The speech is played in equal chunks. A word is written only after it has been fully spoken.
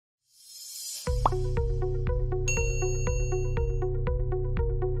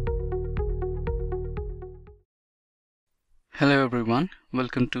Hello everyone,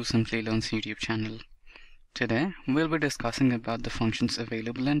 welcome to Simplilearn's YouTube channel. Today we'll be discussing about the functions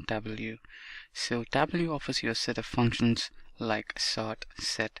available in Tableau. So Tableau offers you a set of functions like sort,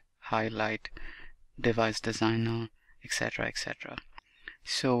 set, highlight, device designer, etc.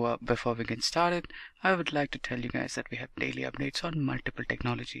 So before we get started, I would like to tell you guys that we have daily updates on multiple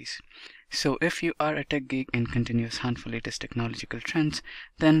technologies. So if you are a tech geek and continuous hunt for latest technological trends,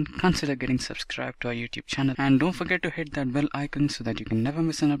 then consider getting subscribed to our YouTube channel, and don't forget to hit that bell icon so that you can never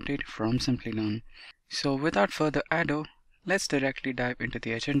miss an update from Simplilearn. So without further ado, let's directly dive into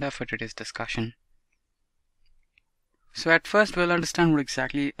the agenda for today's discussion. So at first we'll understand what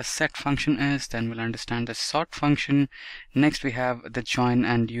exactly a set function is, then we'll understand the sort function. Next we have the join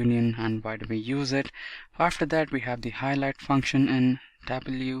and union and why do we use it. After that we have the highlight function in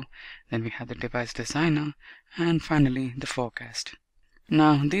Tableau, then we have the device designer, and finally the forecast.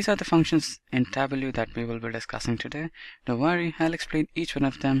 Now these are the functions in Tableau that we will be discussing today. Don't worry, I'll explain each one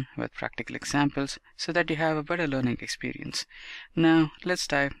of them with practical examples so that you have a better learning experience. Now let's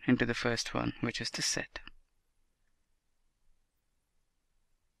dive into the first one, which is the set.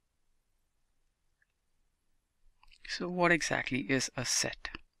 So what exactly is a set?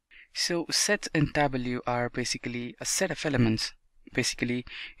 So sets in Tableau are basically a set of elements. Basically,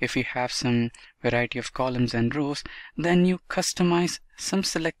 if you have some variety of columns and rows, then you customize some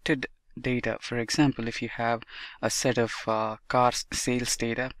selected data. For example, if you have a set of cars sales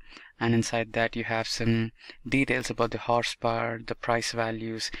data, and inside that you have some details about the horsepower, the price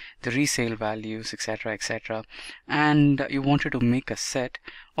values, the resale values, etc, and you wanted to make a set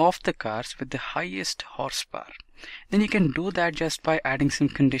of the cars with the highest horsepower, then you can do that just by adding some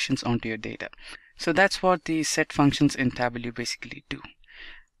conditions onto your data. So that's what the set functions in Tableau basically do.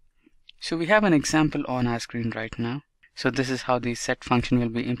 So we have an example on our screen right now. So this is how the set function will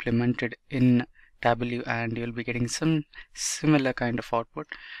be implemented in Tableau, and you'll be getting some similar kind of output.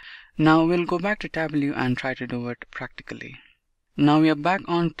 Now we'll go back to Tableau and try to do it practically. Now we are back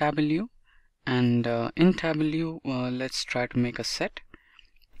on Tableau, and in Tableau let's try to make a set,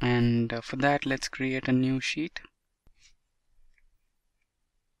 and for that let's create a new sheet.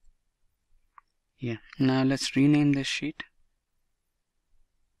 Now let's rename this sheet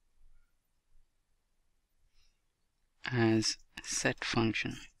as set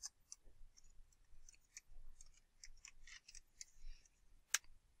function.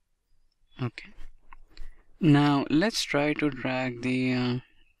 Okay. Now let's try to drag the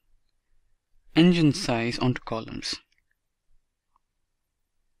engine size onto columns.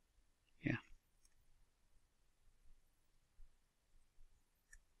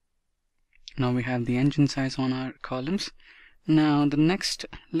 Now we have the engine size on our columns. Now the next,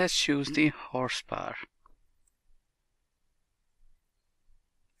 let's choose the horsepower.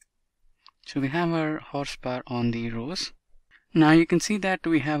 So we have our horsepower on the rows. Now you can see that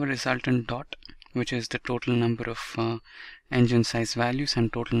we have a resultant dot, which is the total number of engine size values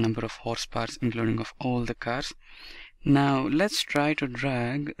and total number of horsepower including of all the cars. Now let's try to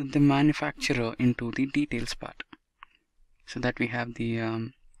drag the manufacturer into the details part so that we have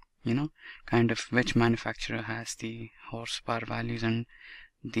the kind of which manufacturer has the horsepower values and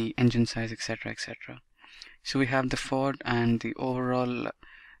the engine size, etc. So we have the Ford, and the overall,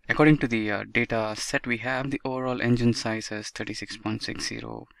 according to the data set we have, the overall engine size is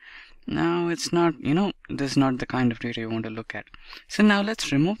 36.60. Now it's not, this is not the kind of data you want to look at. So now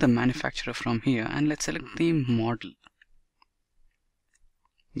let's remove the manufacturer from here and let's select the model.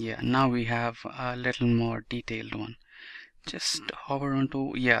 Now we have a little more detailed one. Just hover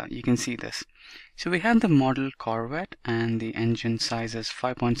onto, you can see this. So we have the model Corvette, and the engine size is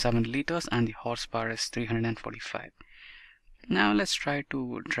 5.7 liters and the horsepower is 345. Now let's try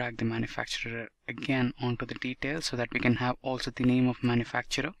to drag the manufacturer again onto the details so that we can have also the name of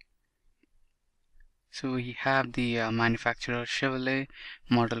manufacturer. So we have the manufacturer Chevrolet,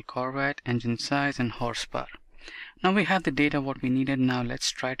 model Corvette, engine size and horsepower. Now we have the data what we needed. Now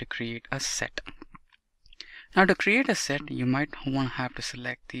let's try to create a set. Now to create a set, you might have to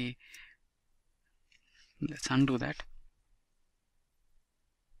select the, let's undo that.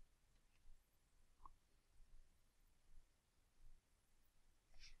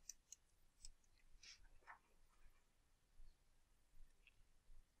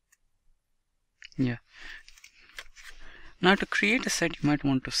 Now to create a set, you might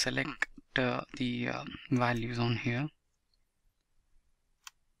want to select the values on here.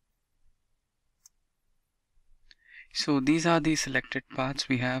 So these are the selected parts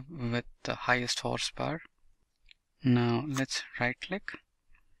we have with the highest horsepower. Now let's right click,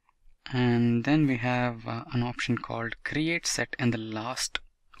 and then we have an option called create set in the last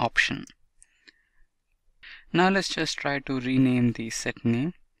option. Now let's just try to rename the set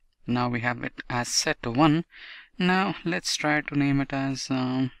name. Now we have it as set1. Now let's try to name it as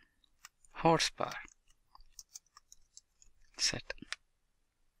horsepower set.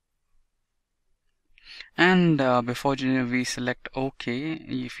 And before we select OK,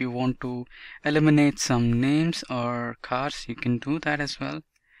 if you want to eliminate some names or cars, you can do that as well.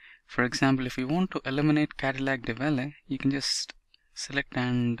 For example, if you want to eliminate Cadillac DeValle, you can just select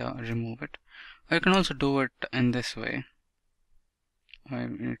and remove it. Or you can also do it in this way.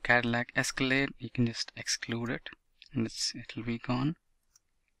 Cadillac Escalade, you can just exclude it and it'll be gone.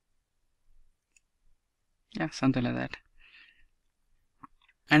 Yeah, something like that.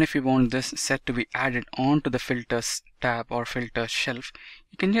 And if you want this set to be added onto the filters tab or filter shelf,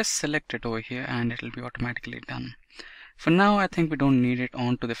 you can just select it over here and it'll be automatically done. For now, I think we don't need it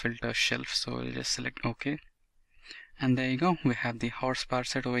onto the filter shelf, so we'll just select OK. And there you go, we have the horsepower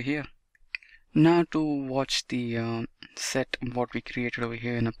set over here. Now to watch the set what we created over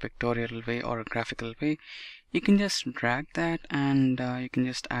here in a pictorial way or a graphical way, you can just drag that and you can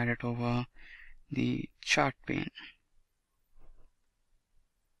just add it over the chart pane.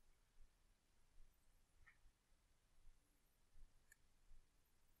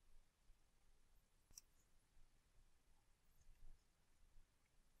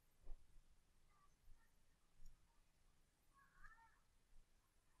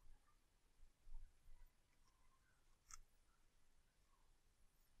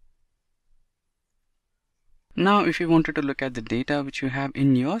 Now if you wanted to look at the data which you have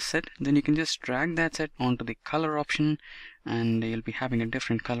in your set, then you can just drag that set onto the color option and you'll be having a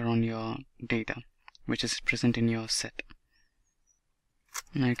different color on your data which is present in your set.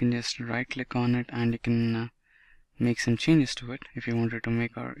 Now you can just right click on it and you can make some changes to it. If you wanted to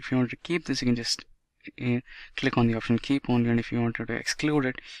make, or if you wanted to keep this, you can just click on the option keep only, and if you wanted to exclude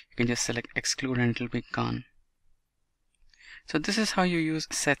it, you can just select exclude and it'll be gone. So this is how you use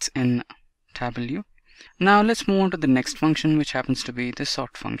sets in Tableau. Now let's move on to the next function, which happens to be the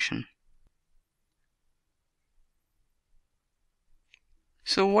sort function.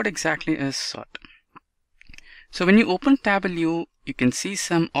 So what exactly is sort? So when you open Tableau, you can see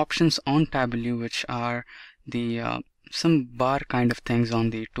some options on Tableau which are the some bar kind of things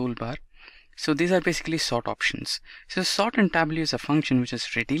on the toolbar. So these are basically sort options. So sort in Tableau is a function which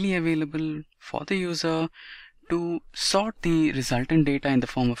is readily available for the user to sort the resultant data in the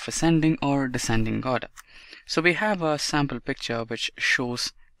form of ascending or descending order. So we have a sample picture which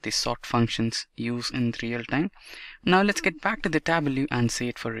shows the sort functions used in real time. Now let's get back to the Tableau and see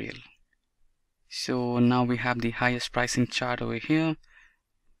it for real. So now we have the highest pricing chart over here.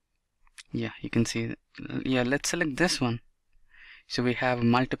 Yeah, you can see that. Yeah, let's select this one. So we have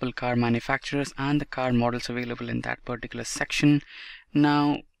multiple car manufacturers and the car models available in that particular section.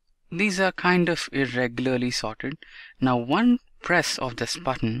 Now these are kind of irregularly sorted. Now one press of this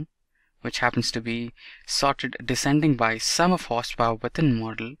button, which happens to be sorted descending by sum of horsepower within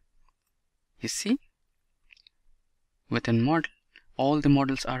model, you see, within model, all the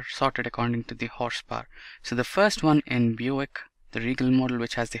models are sorted according to the horsepower. So the first one in Buick, the Regal model,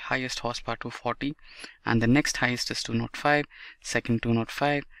 which has the highest horsepower 240, and the next highest is 205, second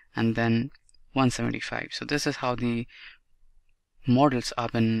 205, and then 175. So this is how the models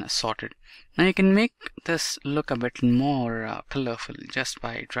have been sorted. Now you can make this look a bit more colorful just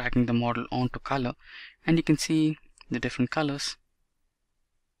by dragging the model onto color, and you can see the different colors.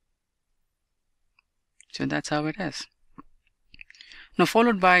 So that's how it is. Now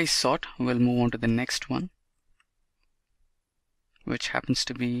followed by sort, we'll move on to the next one, which happens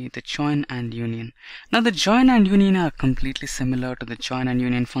to be the join and union. Now the join and union are completely similar to the join and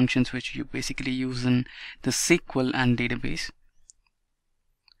union functions which you basically use in the SQL and database.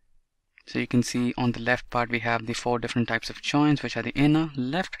 So you can see on the left part we have the 4 different types of joins, which are the inner,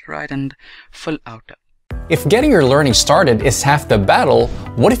 left, right, and full outer. If getting your learning started is half the battle,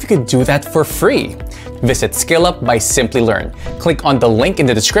 what if you could do that for free? Visit SkillUp by Simplilearn. Click on the link in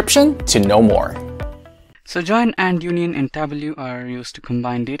the description to know more. So join and union in Tableau are used to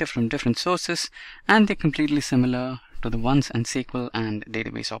combine data from different sources, and they're completely similar to the ones in SQL and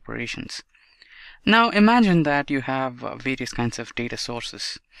database operations. Now imagine that you have various kinds of data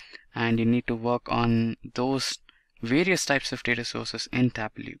sources, and you need to work on those various types of data sources in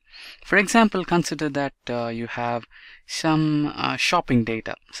Tableau. For example, consider that you have some shopping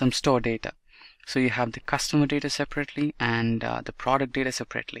data, some store data. So you have the customer data separately and the product data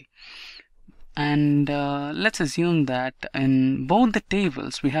separately. And let's assume that in both the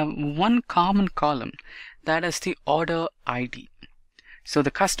tables we have one common column, that is the order ID. So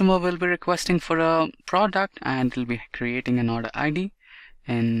the customer will be requesting for a product and will be creating an order ID.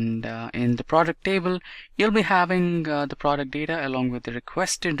 And in the product table, you'll be having the product data along with the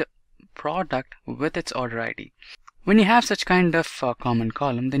requested product with its order ID. When you have such kind of common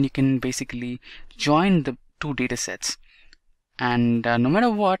column, then you can basically join the two data sets. And no matter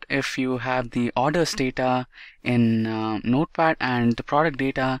what, if you have the orders data in Notepad and the product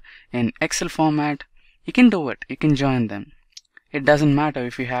data in Excel format, you can do it. You can join them. It doesn't matter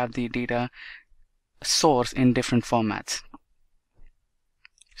if you have the data source in different formats.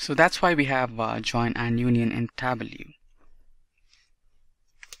 So that's why we have join and union in Tableau.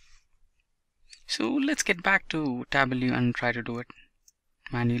 So let's get back to Tableau and try to do it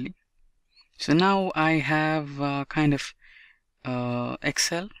manually. So now I have kind of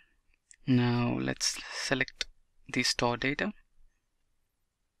Excel. Now let's select the store data.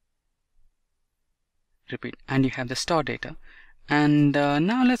 Repeat, and you have the store data. And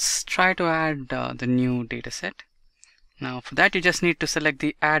now let's try to add the new data set. Now for that you just need to select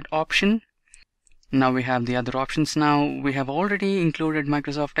the add option. Now we have the other options. Now we have already included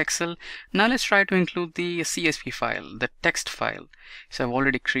Microsoft Excel. Now let's try to include the CSV file, the text file. So I've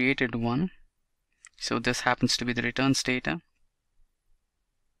already created one. So this happens to be the returns data.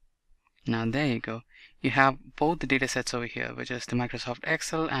 Now there you go. You have both the data sets over here, which is the Microsoft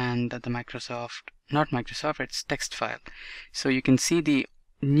Excel and the it's text file. So you can see the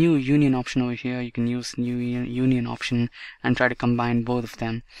new union option over here. You can use new union option and try to combine both of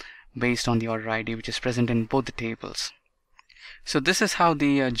them based on the order ID which is present in both the tables. So this is how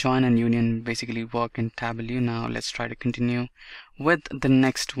the join and union basically work in Tableau. Now let's try to continue with the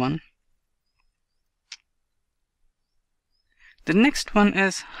next one. The next one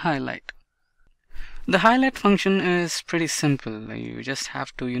is highlight. The highlight function is pretty simple. You just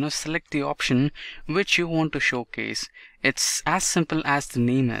have to select the option which you want to showcase. It's as simple as the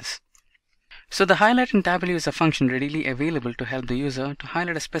name is. So the highlight in Tableau is a function readily available to help the user to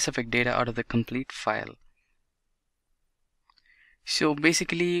highlight a specific data out of the complete file. So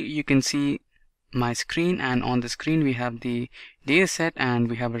basically you can see my screen, and on the screen we have the data set and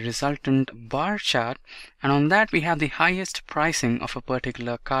we have a resultant bar chart, and on that we have the highest pricing of a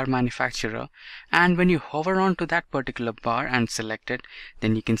particular car manufacturer. And when you hover on to that particular bar and select it,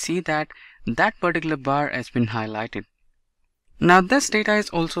 then you can see that that particular bar has been highlighted. Now this data is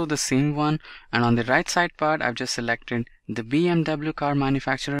also the same one, and on the right side part I've just selected the BMW car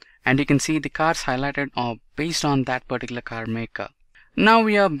manufacturer, and you can see the cars highlighted are based on that particular car maker. Now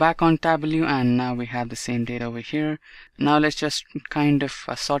we are back on Tableau, and now we have the same data over here. Now let's just kind of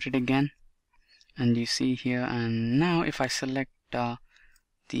sort it again, and you see here, and now if I select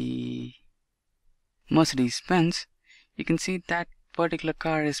the Mercedes-Benz, you can see that particular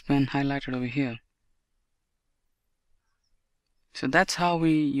car has been highlighted over here. So that's how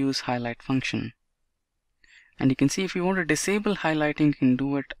we use highlight function. And you can see if you want to disable highlighting, you can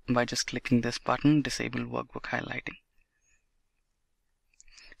do it by just clicking this button, disable workbook highlighting.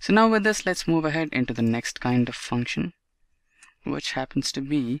 So now with this, let's move ahead into the next kind of function, which happens to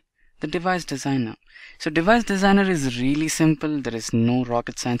be the device designer. So device designer is really simple. There is no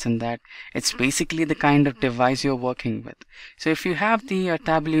rocket science in that. It's basically the kind of device you're working with. So if you have the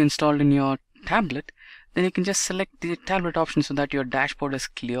Tableau installed in your tablet, then you can just select the tablet option so that your dashboard is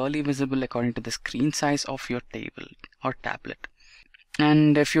clearly visible according to the screen size of your table or tablet.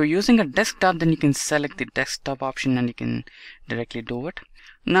 And if you're using a desktop, then you can select the desktop option and you can directly do it.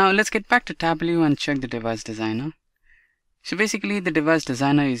 Now let's get back to Tableau and check the device designer. So basically the device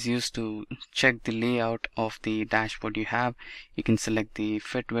designer is used to check the layout of the dashboard you have. You can select the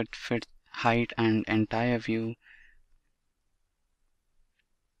fit width, fit height and entire view.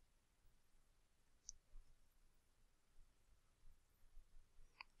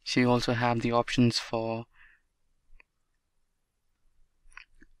 So you also have the options for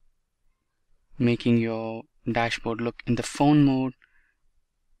making your dashboard look in the phone mode.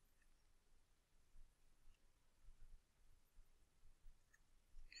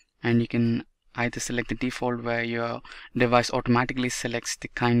 And you can either select the default where your device automatically selects the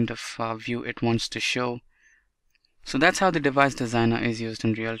kind of view it wants to show. So that's how the device designer is used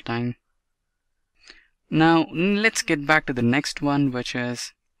in real time. Now let's get back to the next one, which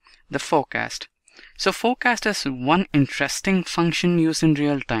is the forecast. So forecast is one interesting function used in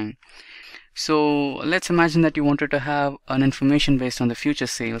real time. So let's imagine that you wanted to have an information based on the future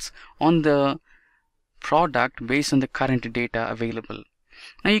sales on the product based on the current data available.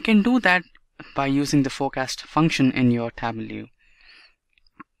 Now you can do that by using the forecast function in your Tableau.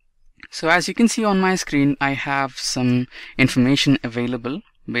 So as you can see on my screen, I have some information available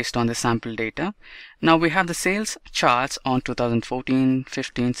based on the sample data. Now we have the sales charts on 2014,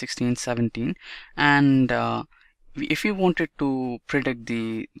 15, 16, 17, and if you wanted to predict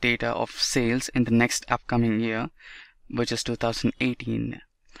the data of sales in the next upcoming year, which is 2018,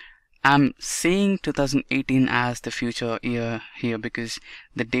 I'm saying 2018 as the future year here because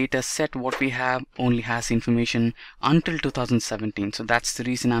the data set what we have only has information until 2017. So that's the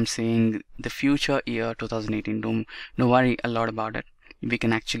reason I'm saying the future year 2018. Don't worry a lot about it. We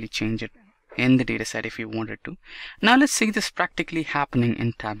can actually change it in the data set if you wanted to. Now let's see this practically happening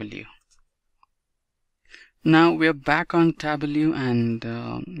in Tableau. Now we are back on Tableau and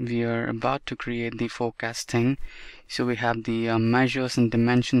we are about to create the forecasting. So we have the measures and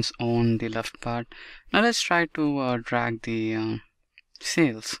dimensions on the left part. Now let's try to drag the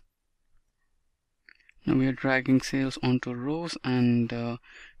sales. Now we are dragging sales onto rows and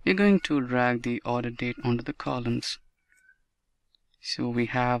we're going to drag the order date onto the columns. So we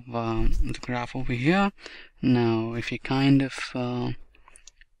have the graph over here. Now if you kind of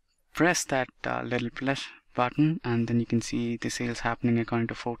press that little plus button, and then you can see the sales happening according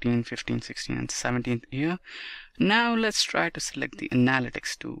to 14, 15, 16 and 17th year. Now let's try to select the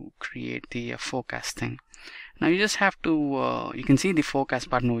analytics to create the forecasting. Now you just have to you can see the forecast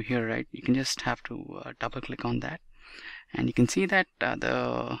button over here, right? You can just have to double click on that and you can see that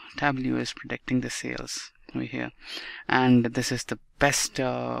the Tableau is predicting the sales over here, and this is the best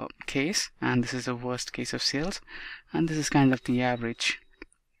case and this is the worst case of sales, and this is kind of the average.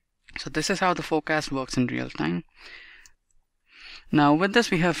 So this is how the forecast works in real time. Now with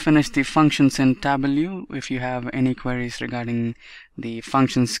this we have finished the functions in Tableau. If you have any queries regarding the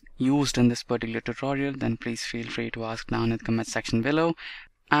functions used in this particular tutorial, then please feel free to ask down in the comment section below,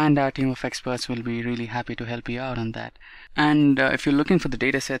 and our team of experts will be really happy to help you out on that. And if you're looking for the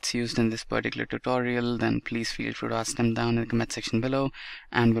data sets used in this particular tutorial, then please feel free to ask them down in the comment section below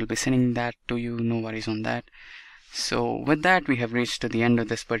and we'll be sending that to you. No worries on that. So with that, we have reached to the end of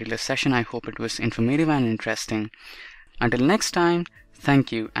this particular session. I hope it was informative and interesting. Until next time,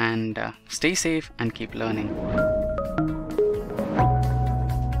 thank you and stay safe and keep learning.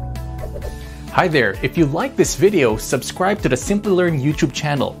 Hi there, if you like this video, subscribe to the Simplilearn YouTube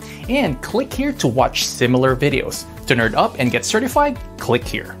channel and click here to watch similar videos. To nerd up and get certified, click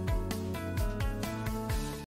here.